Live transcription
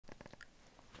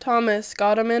Thomas,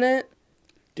 got a minute?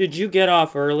 Did you get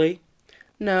off early?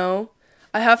 No.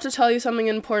 I have to tell you something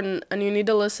important, and you need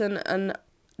to listen and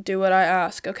do what I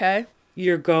ask, okay?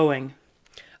 You're going.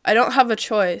 I don't have a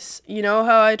choice. You know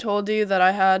how I told you that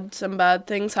I had some bad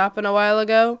things happen a while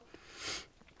ago?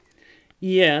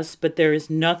 Yes, but there is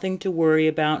nothing to worry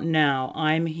about now.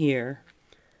 I'm here.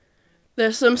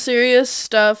 There's some serious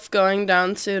stuff going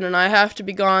down soon, and I have to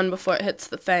be gone before it hits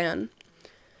the fan.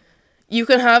 You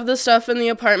can have the stuff in the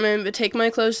apartment, but take my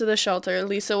clothes to the shelter.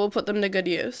 Lisa will put them to good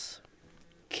use.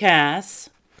 Cass?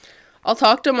 I'll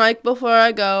talk to Mike before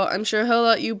I go. I'm sure he'll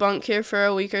let you bunk here for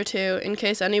a week or two, in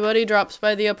case anybody drops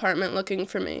by the apartment looking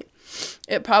for me.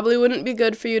 It probably wouldn't be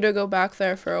good for you to go back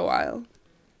there for a while.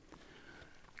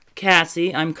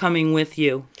 Cassie, I'm coming with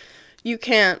you. You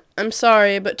can't. I'm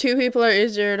sorry, but 2 people are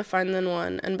easier to find than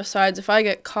 1, and besides, if I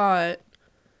get caught...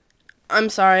 I'm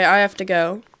sorry, I have to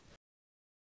go.